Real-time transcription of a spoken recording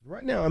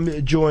Right now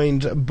I'm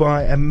joined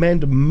by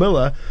Amanda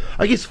Miller,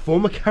 I guess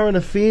former current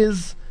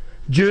affairs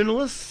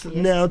journalist, Yes.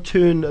 now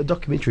turned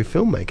documentary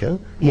filmmaker.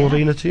 Yeah.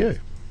 Morena to you.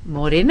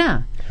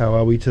 Morena. How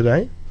are we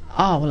today?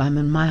 Oh, well, I'm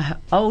in my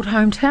old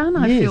hometown.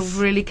 I Yes.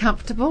 feel really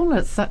comfortable.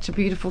 It's such a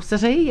beautiful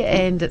city,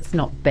 and it's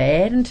not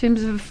bad in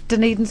terms of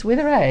Dunedin's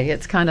weather, eh?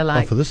 It's kind of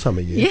like... For this time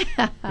of year.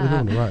 Yeah. We're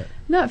doing all right.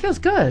 No, it feels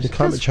good. The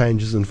climate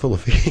change is in full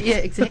effect. Yeah,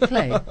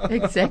 exactly.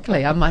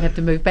 Exactly. I might have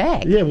to move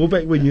back. Yeah, well,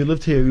 back when you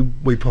lived here, you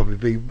would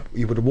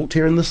have walked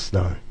here in the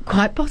snow.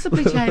 Quite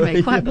possibly,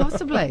 Jamie. Quite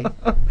possibly.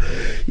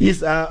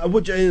 Yes, and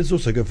it's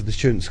also good for the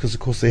students because,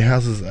 of course, their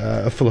houses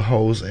are full of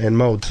holes and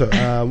mould. So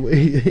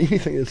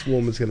anything that's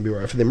warm is going to be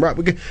right for them. Right,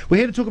 we're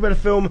here to talk about a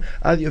film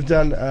that you've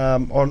done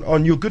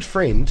on your good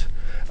friend,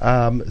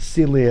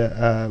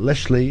 Celia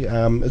Lashley.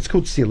 It's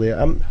called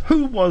Celia.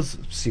 Who was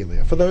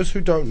Celia? For those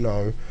who don't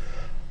know,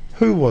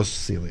 who was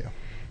Celia?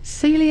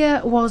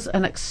 Celia was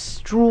an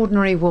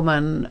extraordinary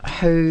woman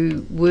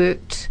who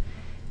worked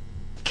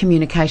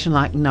communication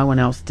like no one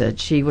else did.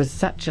 She was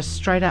such a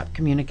straight-up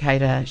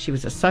communicator. She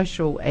was a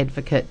social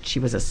advocate. She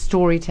was a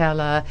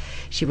storyteller.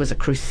 She was a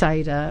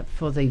crusader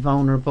for the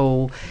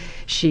vulnerable.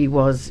 She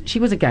was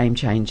a game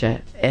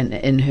changer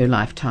in her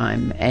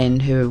lifetime,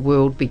 and her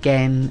world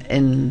began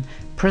in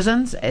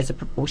prisons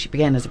she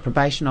began as a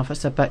probation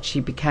officer, but she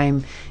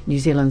became New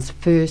Zealand's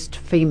first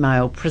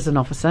female prison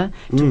officer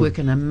to work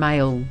in a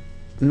male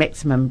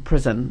maximum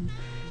prison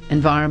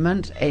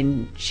environment,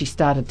 and she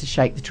started to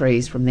shake the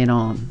trees from then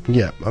on.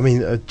 Yeah, I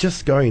mean,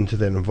 just going to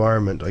that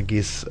environment, I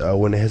guess,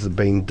 when it hasn't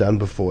been done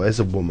before as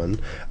a woman,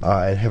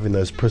 and having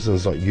those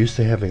prisons not used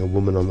to having a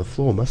woman on the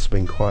floor must have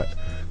been quite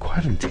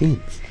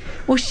intense.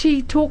 Well,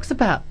 she talked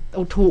about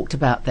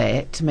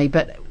that to me,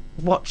 but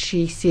what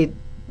she said,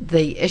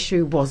 the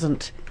issue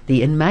wasn't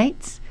the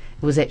inmates,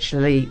 it was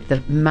actually the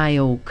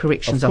male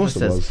corrections Of course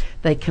it officers. was.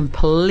 They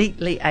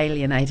completely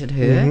alienated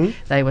her. Mhm.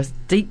 They were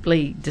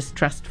deeply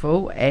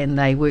distrustful, and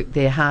they worked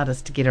their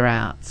hardest to get her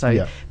out. So,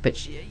 Yeah. but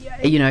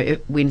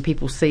when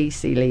people see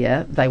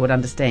Celia, they would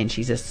understand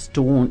she's a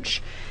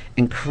staunch,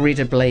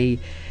 incredibly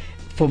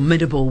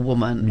formidable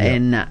woman, Yeah.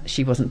 and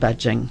she wasn't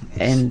budging.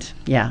 And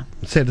yeah.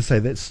 It's sad to say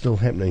that's still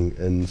happening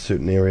in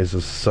certain areas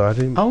of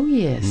society. Oh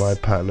yes. My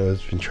partner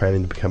has been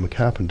training to become a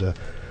carpenter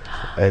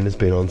and has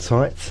been on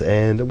sites,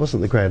 and it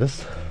wasn't the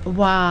greatest.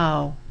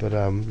 Wow. But,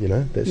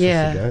 that's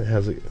Yeah. just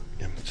how's it?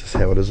 It's just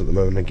how it is at the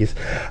moment, I guess.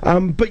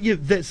 But yeah,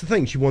 that's the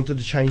thing. She wanted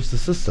to change the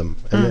system,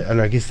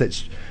 and I guess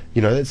that's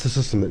the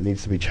system that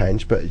needs to be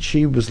changed. But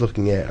she was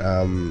looking at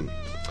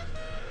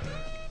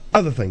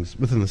other things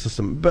within the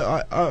system.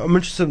 But I'm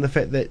interested in the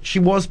fact that she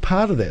was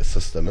part of that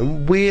system,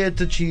 and where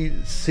did she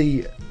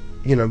see?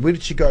 Where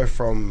did she go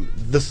from?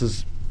 This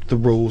is the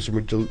rules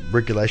and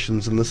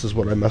regulations, and this is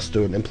what I must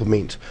do and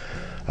implement.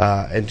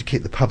 And to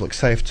keep the public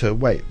safe, to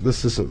wait,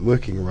 this isn't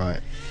working right.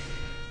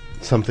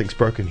 Something's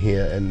broken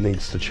here and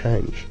needs to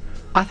change.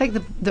 I think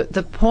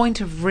the point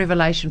of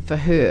revelation for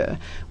her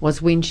was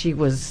when she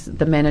was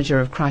the manager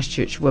of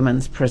Christchurch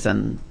Women's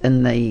Prison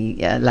in the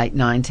late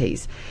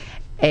 90s.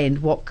 And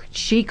what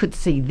she could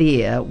see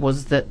there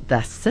was that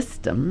the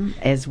system,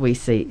 as we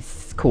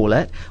call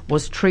it,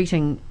 was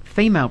treating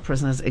female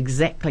prisoners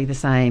exactly the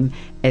same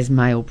as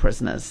male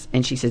prisoners.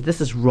 And she said,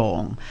 this is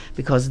wrong,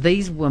 because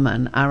these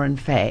women are in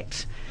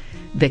fact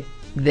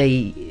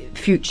the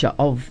future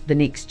of the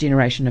next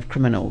generation of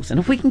criminals. And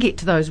if we can get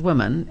to those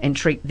women and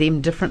treat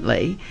them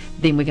differently,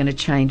 then we're going to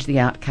change the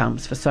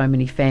outcomes for so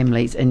many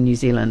families in New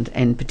Zealand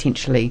and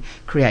potentially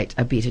create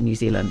a better New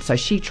Zealand. So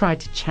she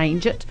tried to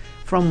change it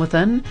from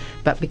within,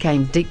 but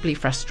became deeply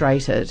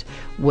frustrated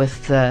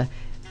with the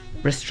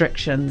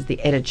restrictions, the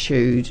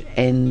attitude,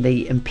 and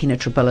the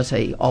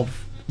impenetrability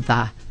of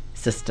the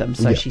system.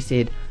 So she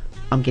said,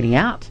 I'm getting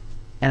out,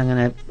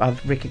 and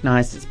I've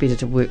recognised it's better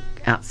to work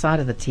outside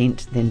of the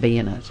tent than be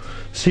in it.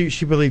 So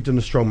she believed in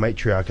a strong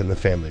matriarch in the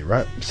family,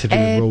 right? Setting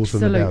the rules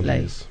and the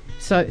boundaries.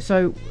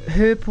 So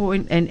her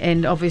point,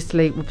 and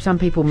obviously some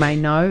people may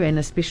know, and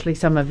especially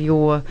some of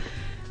your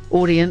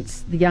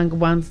audience, the younger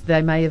ones,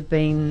 they may have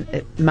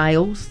been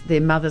males.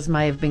 Their mothers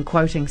may have been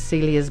quoting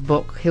Celia's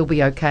book, He'll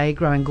Be Okay,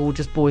 Growing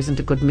Gorgeous Boys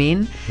into Good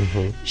Men.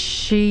 Mm-hmm.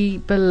 She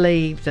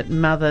believed that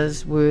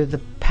mothers were the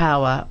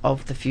power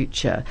of the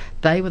future.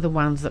 They were the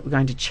ones that were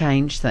going to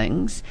change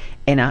things,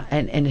 and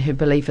her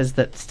belief is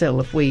that still,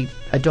 if we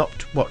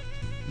adopt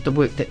the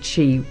work that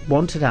she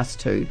wanted us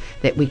to,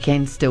 that we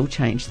can still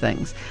change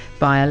things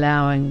by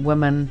allowing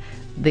women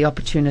the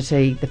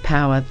opportunity, the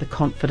power, the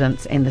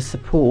confidence and the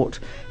support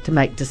to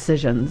make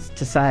decisions,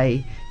 to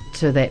say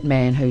to that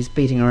man who's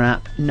beating her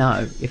up,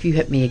 no, if you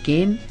hit me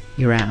again,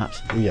 you're out.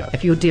 Yeah.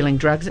 If you're dealing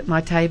drugs at my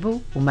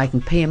table or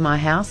making pee in my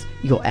house,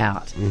 you're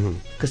out.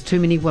 Because too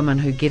many women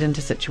who get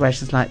into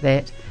situations like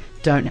that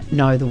don't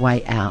know the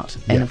way out.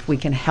 And if we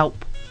can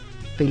help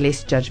be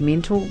less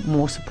judgmental,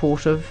 more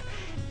supportive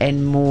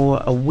and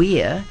more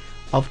aware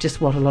of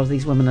just what a lot of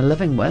these women are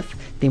living with,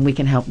 then we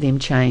can help them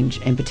change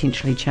and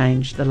potentially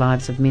change the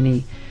lives of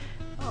many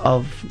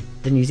of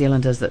the New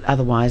Zealanders that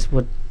otherwise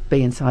would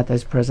be inside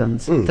those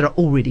prisons that are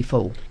already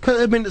full.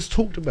 I mean, it's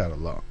talked about a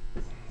lot.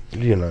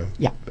 you know.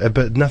 Yeah.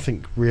 But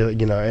nothing really,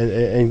 you know,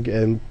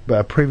 and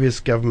previous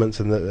governments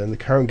and the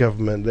current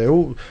government, they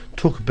all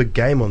talk a big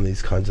game on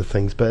these kinds of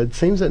things, but it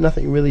seems that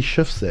nothing really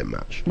shifts that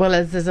much.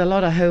 Well, there's a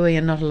lot of hooey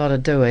and not a lot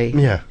of doey.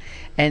 Yeah.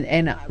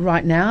 And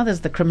right now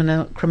there's the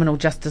criminal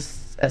justice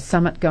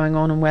summit going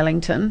on in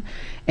Wellington,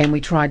 and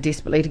we tried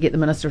desperately to get the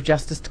Minister of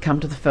Justice to come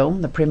to the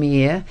film, the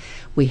premiere.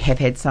 We have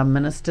had some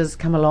ministers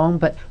come along,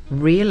 but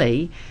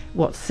really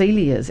what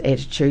Celia's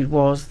attitude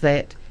was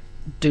that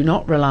do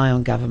not rely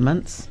on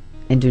governments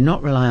and do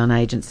not rely on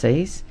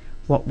agencies.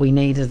 What we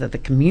need is that the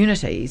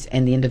communities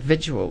and the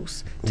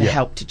individuals to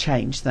help to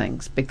change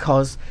things,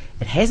 because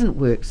it hasn't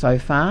worked so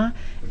far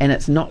and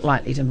it's not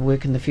likely to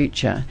work in the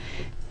future.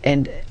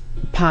 And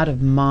part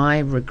of my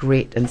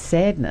regret and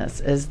sadness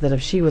is that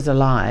if she was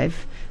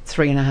alive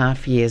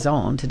 3.5 years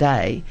on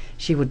today,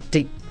 she would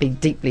be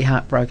deeply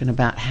heartbroken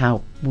about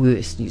how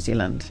worse New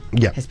Zealand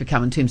has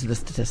become in terms of the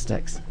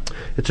statistics.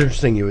 It's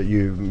interesting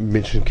you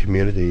mentioned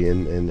community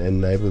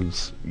and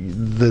neighbours.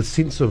 The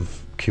sense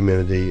of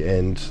community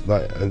and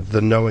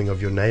the knowing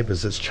of your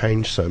neighbours has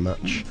changed so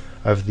much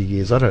over the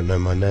years. I don't know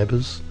my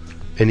neighbours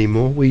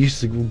anymore. We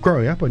used to,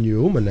 growing up, I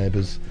knew all my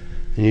neighbours.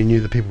 And you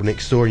knew the people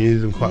next door, and you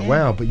knew them quite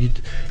well, but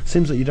it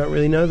seems like you don't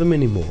really know them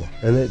anymore,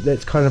 and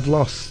that's kind of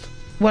lost.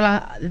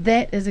 Well,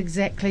 that is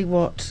exactly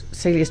what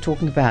Celia's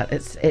talking about.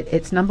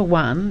 It's number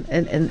one,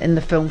 in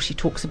the film she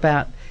talks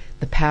about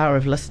the power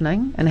of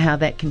listening and how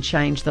that can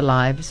change the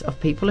lives of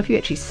people. If you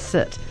actually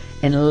sit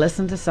and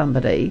listen to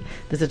somebody,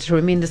 there's a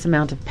tremendous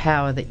amount of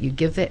power that you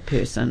give that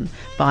person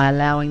by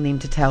allowing them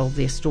to tell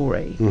their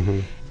story. Mm-hmm.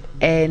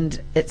 And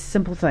it's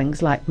simple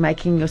things like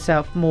making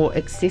yourself more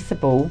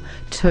accessible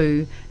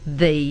to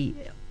the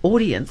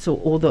audience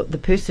or the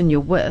person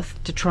you're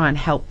with to try and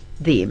help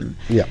them.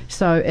 Yeah.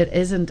 So it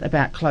isn't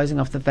about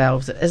closing off the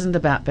valves. It isn't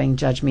about being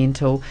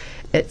judgmental.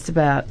 It's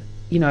about,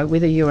 you know,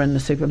 whether you're in the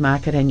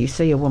supermarket and you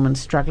see a woman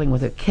struggling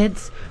with her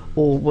kids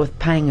or with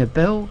paying her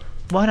bill,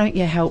 why don't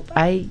you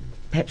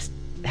perhaps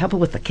help her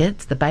with the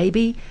kids, the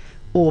baby,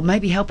 or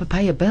maybe help her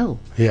pay a bill.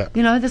 Yeah.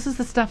 You know, this is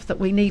the stuff that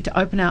we need to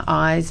open our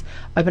eyes,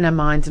 open our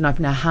minds and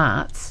open our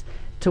hearts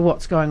to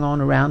what's going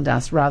on around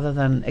us, rather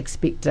than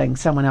expecting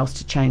someone else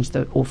to change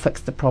or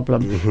fix the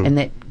problem. Mm-hmm.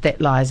 And that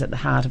lies at the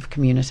heart of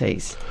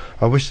communities.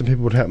 I wish some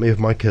people would help me with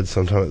my kids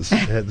sometimes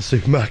at the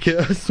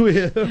supermarket, I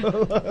swear.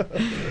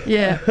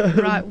 Yeah,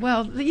 right.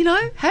 Well, you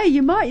know, hey,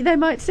 they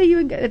might see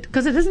you,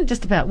 because it isn't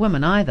just about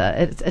women either.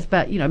 It's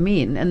about, you know,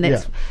 men, and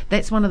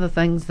that's one of the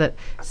things that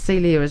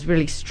Celia is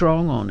really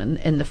strong on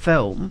in the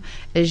film,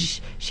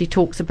 is she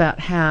talks about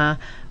how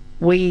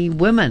we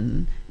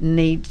women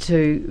need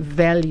to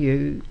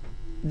value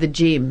the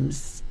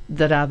gems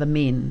that are the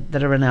men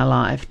that are in our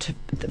life.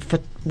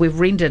 We've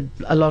rendered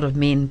a lot of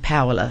men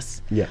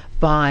powerless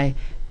by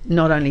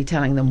not only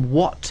telling them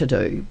what to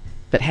do,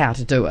 but how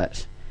to do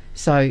it.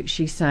 So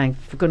she's saying,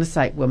 for goodness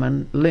sake,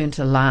 women, learn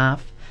to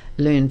laugh,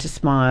 learn to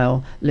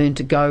smile, learn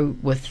to go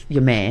with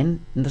your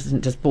man, and this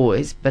isn't just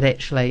boys, but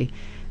actually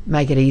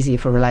make it easier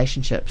for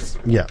relationships.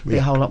 Be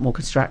a whole lot more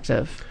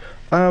constructive.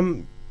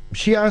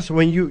 She asked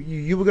when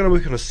you were going to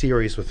work on a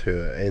series with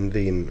her, and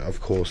then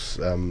of course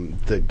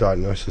the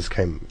diagnosis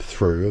came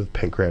through of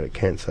pancreatic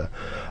cancer,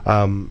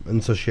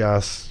 and so she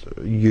asked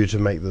you to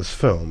make this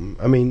film.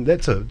 I mean,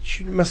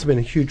 she must have been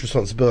a huge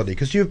responsibility,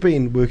 because you've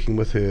been working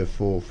with her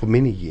for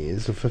many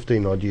years,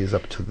 15 odd years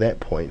up to that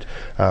point,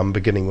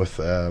 beginning with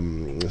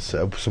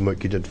some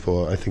work you did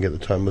for, I think at the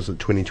time was it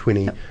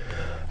 2020,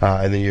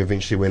 and then you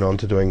eventually went on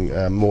to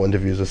doing more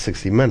interviews with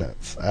 60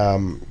 Minutes.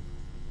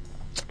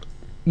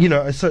 You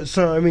know,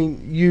 so I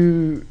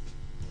mean,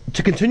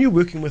 to continue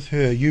working with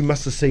her, you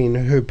must have seen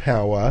her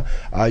power,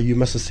 you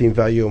must have seen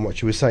value in what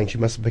she was saying. She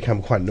must have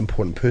become quite an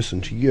important person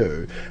to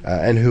you,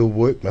 and her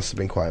work must have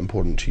been quite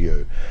important to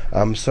you.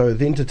 So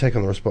then to take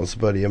on the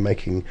responsibility of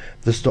making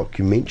this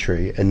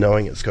documentary and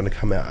knowing it's going to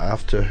come out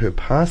after her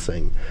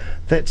passing,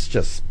 that's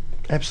just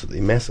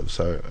absolutely massive.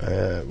 So,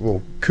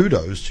 well,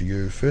 kudos to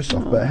you first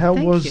off. But how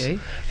was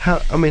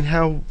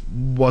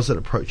it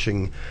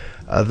approaching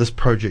this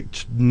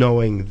project,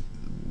 knowing,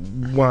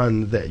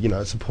 one, that, you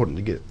know, it's important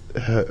to get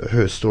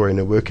her story and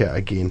her work out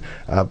again,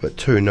 but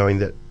two, knowing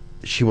that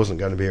she wasn't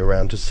going to be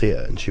around to see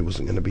it and she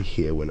wasn't going to be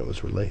here when it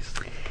was released?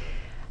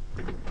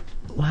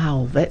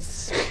 Wow,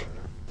 that's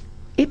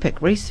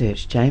epic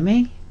research,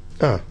 Jamie.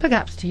 Big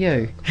ups to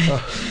you.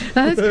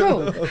 That's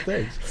cool.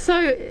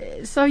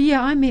 Thanks. So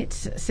yeah, I met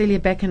Celia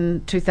back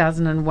in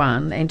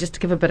 2001, and just to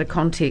give a bit of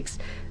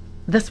context,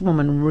 this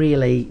woman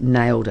really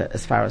nailed it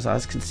as far as I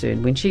was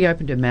concerned. When she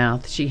opened her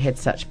mouth, she had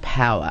such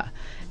power,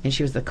 and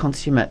she was the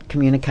consummate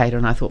communicator,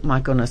 and I thought, my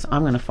goodness,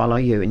 I'm going to follow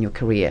you in your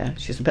career.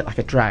 She was a bit like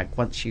a drug.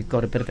 Once you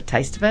got a bit of a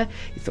taste of her,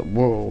 you thought,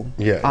 whoa,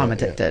 I'm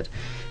addicted.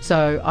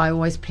 So I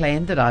always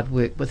planned that I'd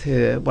work with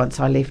her once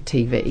I left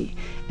TV,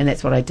 and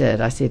that's what I did.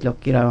 I said,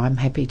 look, you know, I'm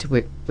happy to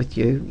work with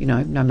you, you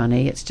know, no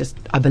money, it's just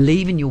I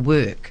believe in your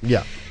work.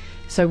 Yeah.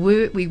 So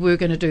we were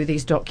going to do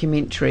these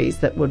documentaries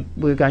that we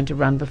were going to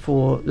run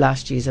before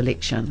last year's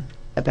election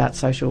about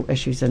social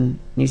issues in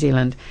New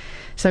Zealand.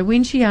 So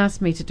when she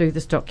asked me to do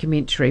this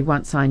documentary,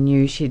 once I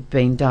knew she'd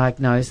been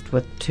diagnosed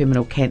with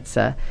terminal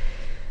cancer,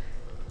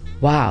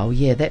 wow,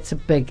 yeah, that's a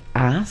big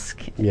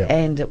ask. Yeah.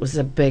 And it was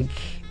a big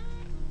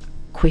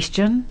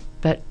question,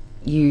 but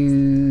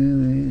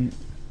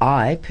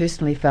I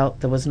personally felt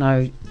there was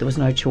no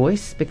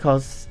choice,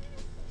 because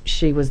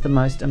she was the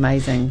most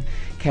amazing,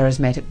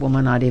 charismatic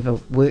woman I'd ever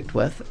worked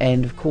with,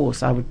 and of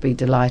course I would be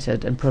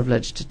delighted and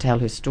privileged to tell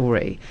her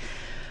story.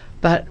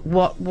 But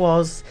what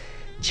was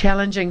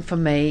challenging for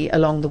me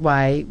along the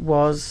way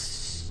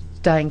was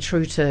staying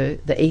true to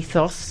the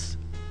ethos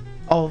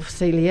of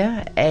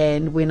Celia.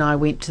 And when I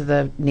went to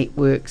the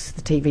networks,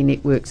 the TV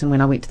networks, and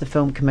when I went to the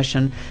Film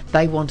Commission,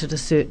 they wanted a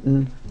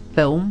certain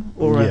film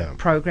or a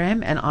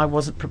program, and I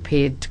wasn't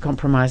prepared to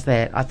compromise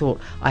that. I thought,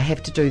 I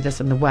have to do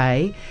this in the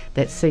way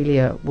that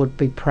Celia would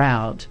be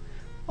proud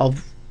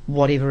of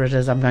whatever it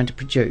is I'm going to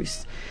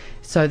produce.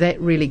 So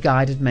that really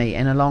guided me,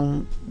 and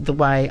along the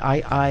way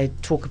I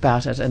talk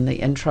about it in the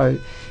intro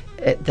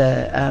at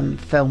the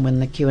film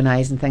and the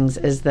Q&As and things,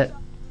 is that,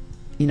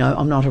 you know,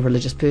 I'm not a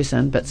religious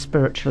person, but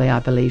spiritually I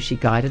believe she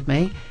guided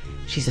me.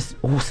 She's this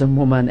awesome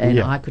woman, and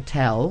I could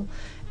tell,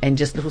 and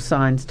just little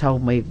signs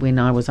told me when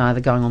I was either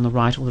going on the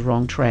right or the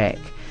wrong track.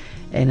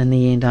 And in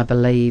the end, I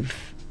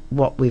believe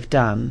what we've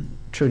done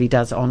truly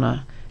does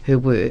honour her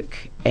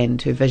work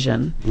and her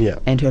vision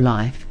and her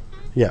life.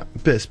 Yeah,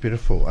 that's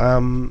beautiful.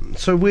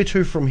 So where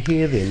to from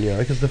here then? You know,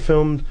 because the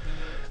film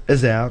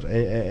is out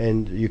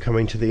and you're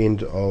coming to the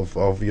end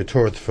of your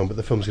tour of the film, but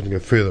the film's going to go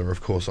further,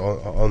 of course,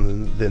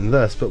 on than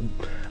this. But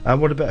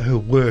what about her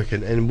work,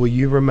 and will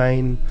you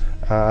remain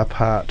a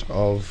part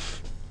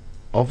of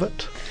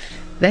it?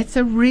 That's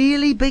a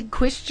really big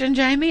question,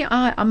 Jamie.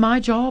 My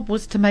job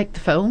was to make the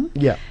film.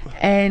 Yeah.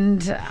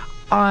 And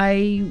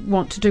I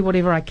want to do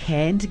whatever I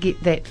can to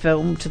get that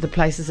film to the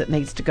places it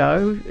needs to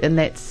go. And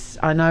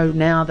I know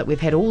now that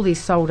we've had all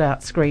these sold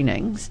out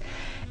screenings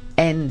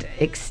and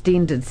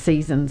extended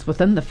seasons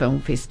within the film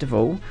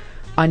festival,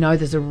 I know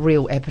there's a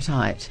real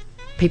appetite.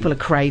 People are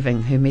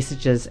craving her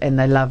messages, and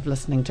they love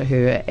listening to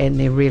her, and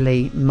they're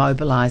really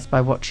mobilised by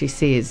what she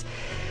says.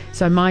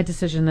 So my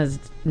decision is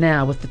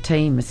now, with the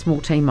team, a small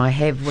team I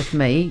have with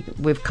me,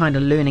 we're kind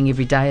of learning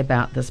every day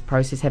about this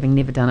process, having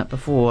never done it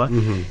before,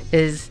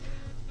 is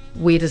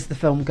where does the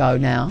film go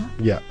now?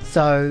 Yeah.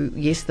 So,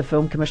 yes, the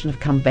Film Commission have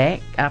come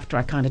back after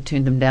I kind of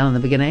turned them down in the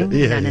beginning.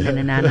 No.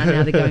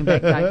 Now they're going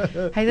back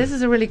like, hey, this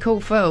is a really cool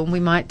film. We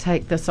might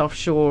take this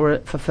offshore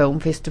for film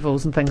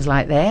festivals and things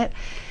like that.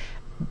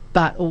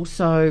 But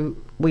also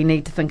we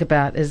need to think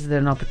about, is there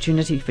an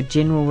opportunity for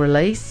general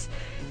release?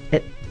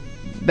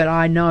 But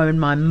I know in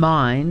my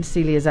mind,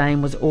 Celia's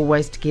aim was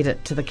always to get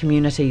it to the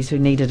communities who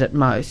needed it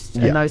most.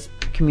 And those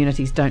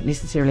communities don't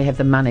necessarily have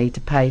the money to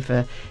pay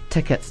for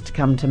tickets to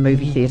come to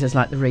movie theatres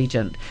like the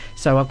Regent.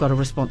 So I've got a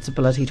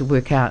responsibility to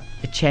work out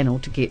a channel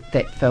to get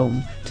that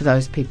film to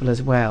those people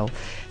as well.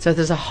 So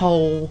there's a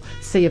whole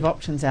sea of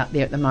options out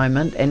there at the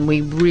moment, and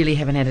we really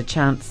haven't had a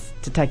chance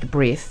to take a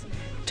breath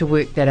to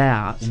work that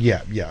out.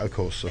 Yeah, of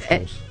course.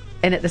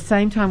 And at the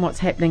same time, what's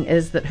happening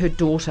is that her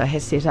daughter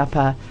has set up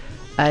a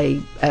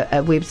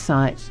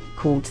website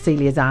called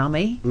Celia's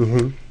Army,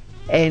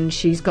 and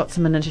she's got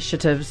some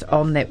initiatives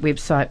on that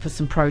website for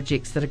some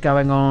projects that are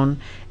going on,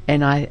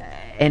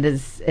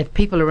 if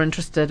people are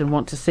interested and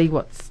want to see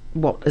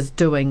what is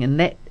doing and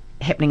that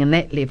happening in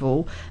that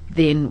level,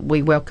 then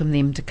we welcome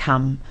them to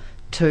come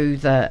to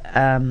the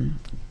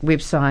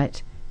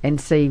website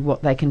and see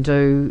what they can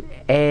do.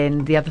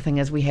 And the other thing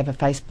is, we have a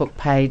Facebook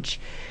page,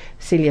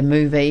 Celia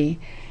Movie,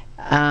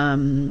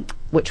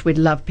 which we'd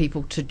love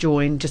people to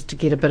join, just to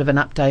get a bit of an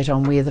update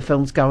on where the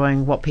film's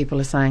going, what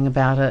people are saying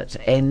about it,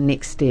 and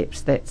next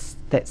steps. That's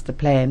the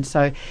plan.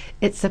 So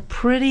it's a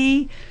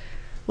pretty,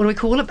 what do we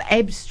call it,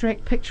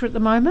 abstract picture at the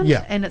moment,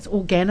 and it's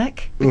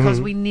organic,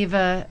 because we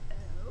never,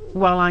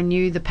 while I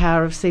knew the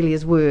power of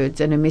Celia's words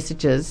and her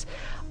messages,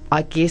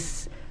 I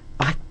guess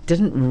I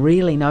didn't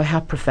really know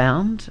how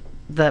profound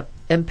the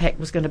impact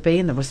was going to be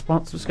and the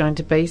response was going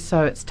to be.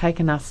 So it's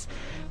taken us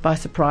by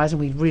surprise, and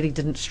we really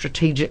didn't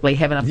strategically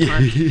have enough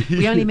time.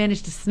 We only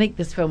managed to sneak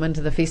this film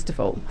into the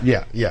festival.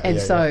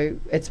 So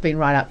it's been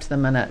right up to the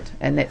minute,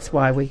 and that's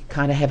why we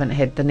kind of haven't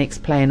had the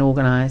next plan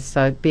organised.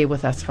 So bear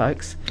with us,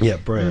 folks. Yeah,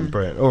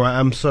 brilliant. All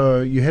right,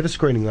 so you had a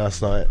screening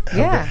last night.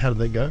 How did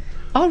that go?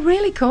 Oh,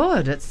 really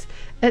good.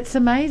 It's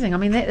amazing. I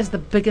mean, that is the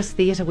biggest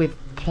theatre we've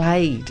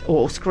played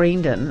or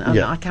screened in.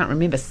 I can't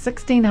remember,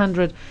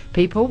 1,600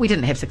 people. We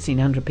didn't have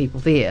 1,600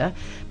 people there,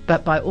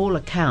 but by all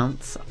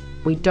accounts,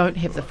 we don't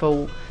have the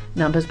full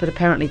numbers, but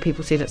apparently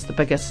people said it's the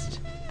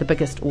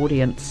biggest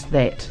audience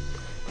that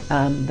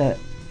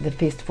the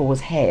festival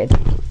has had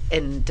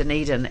in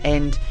Dunedin.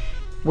 And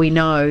we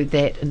know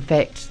that, in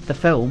fact, the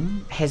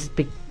film has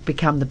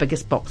become the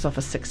biggest box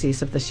office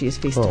success of this year's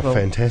festival. Oh,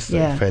 fantastic,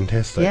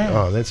 fantastic. Yeah.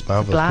 Oh, that's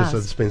marvellous, because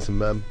there's been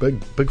some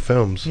big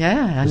films.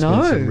 Yeah, There's I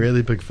know. been some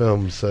really big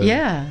films. So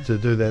to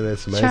do that,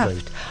 that's amazing.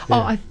 Chuffed.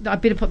 Yeah. I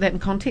better put that in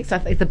context. I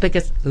think the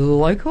biggest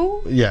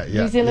local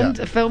New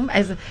Zealand film,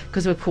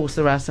 because of course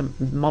there are some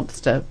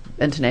monster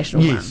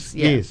international ones.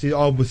 Yes.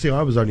 Oh, well, see,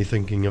 I was only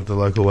thinking of the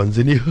local ones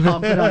anyway. Oh,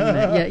 good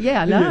on you.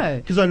 Yeah, I know.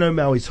 Because I know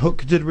Maui's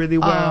Hook did really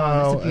well.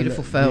 Oh, it's a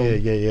beautiful film.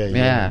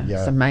 Yeah,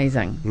 it's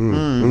amazing.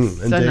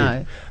 So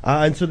no.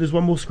 And so there's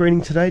one more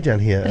screening today down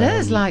here. It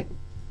is like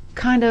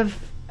kind of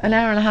an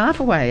hour and a half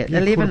away at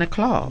 11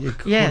 o'clock.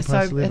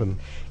 So if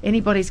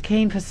anybody's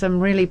keen for some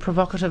really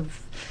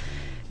provocative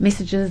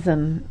messages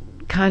and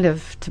kind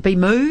of to be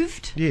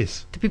moved,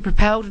 to be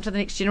propelled into the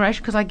next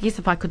generation, because I guess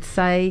if I could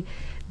say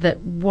that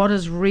what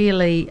has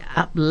really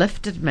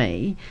uplifted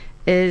me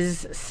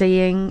is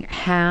seeing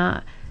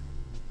how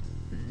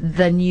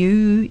the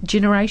new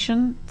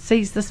generation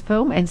sees this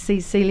film and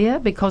sees Celia,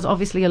 because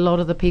obviously a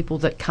lot of the people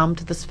that come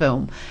to this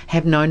film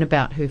have known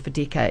about her for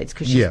decades,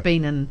 because she's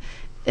been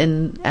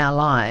in our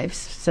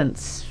lives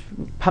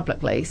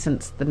publicly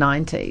since the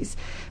 90s.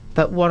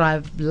 But what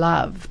I've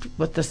loved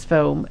with this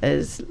film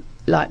is,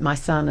 like, my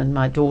son and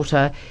my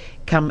daughter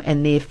come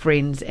and their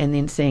friends, and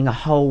then seeing a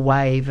whole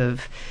wave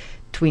of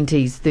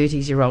 20s,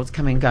 30s-year-olds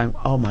coming and going,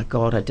 oh my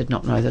God, I did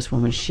not know this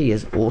woman. She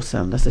is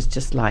awesome. This is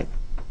just like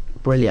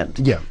brilliant.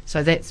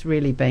 So that's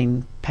really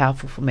been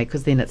powerful for me,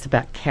 because then it's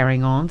about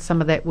carrying on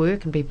some of that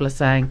work, and people are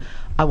saying,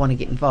 I want to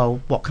get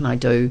involved. What can I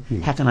do?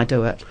 How can I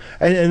do it?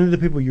 And the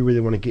people you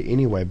really want to get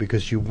anyway,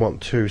 because you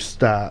want to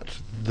start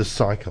the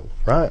cycle,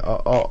 right,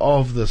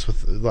 of this,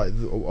 with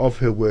of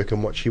her work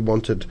and what she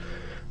wanted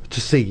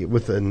to see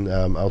within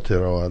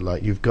Aotearoa.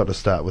 Like, you've got to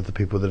start with the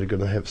people that are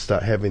going to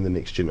start having the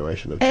next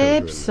generation of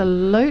children.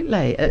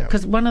 Absolutely,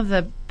 because one of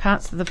the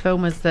parts of the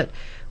film is that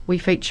we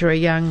feature a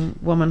young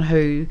woman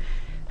who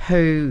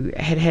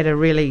had a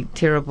really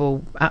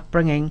terrible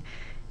upbringing.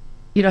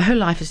 You know, her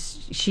life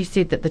is, she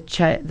said that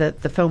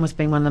the film has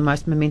been one of the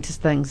most momentous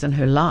things in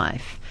her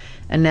life,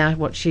 and now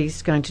what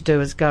she's going to do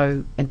is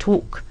go and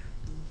talk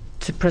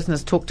to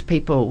prisoners, talk to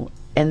people,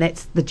 and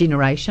that's the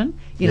generation.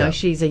 You know,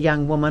 she's a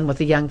young woman with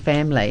a young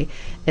family.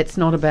 It's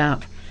not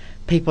about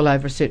people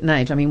over a certain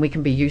age. I mean, we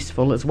can be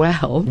useful as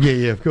well.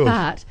 Yeah, of course.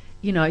 But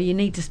you know, you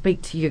need to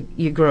speak to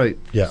your group,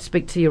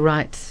 speak to your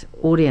right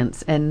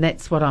audience, and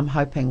that's what I'm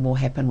hoping will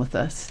happen with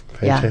this.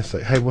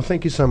 Fantastic. Hey, well,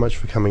 thank you so much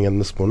for coming in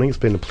this morning. It's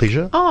been a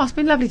pleasure. Oh, it's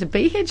been lovely to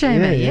be here,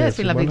 Jamie. Yeah, it's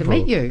been lovely to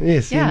meet you.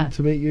 Yes, and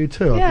to meet you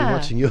too. I've been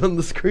watching you on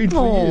the screen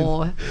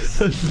for years.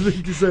 So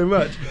thank you so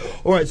much.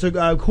 All right, so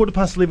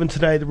 11:15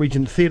 today, the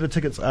Regent Theatre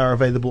tickets are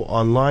available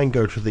online.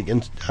 Go to the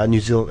New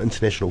Zealand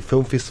International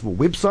Film Festival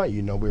website.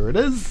 You know where it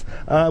is.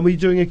 Are we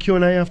doing a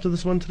Q&A after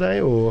this one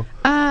today, or?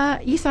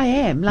 Yes, I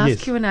am.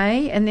 Last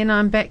Q&A, and then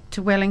I'm back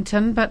to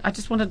Wellington. But I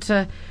just wanted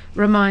to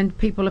remind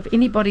people, if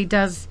anybody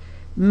does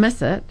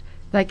miss it,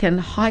 they can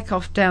hike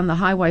off down the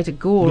highway to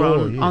Gore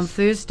on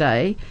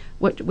Thursday,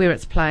 where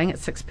it's playing at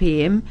 6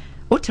 p.m.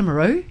 Or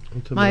Timaru.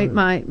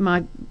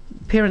 My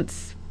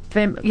parents'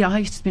 family. I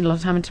used to spend a lot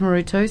of time in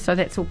Timaru too, so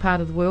that's all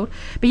part of the world.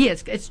 But yeah,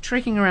 it's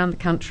trekking around the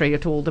country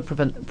to all the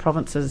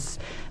provinces.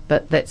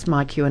 But that's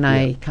my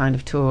Q&A kind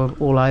of tour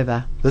all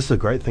over. This is a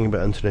great thing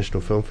about International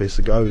Film Fest.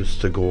 It goes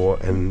to Gore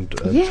and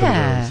Timaru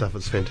and stuff.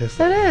 It's fantastic.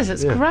 It is.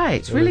 It's great.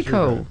 It's really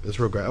cool. It's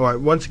real great. All right.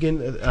 Once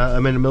again,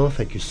 Amanda Miller,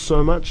 thank you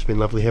so much. It's been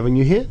lovely having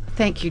you here.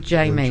 Thank you,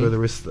 Jamie. Enjoy the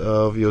rest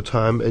of your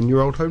time in your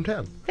old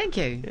hometown. Thank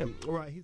you. Yeah. All right.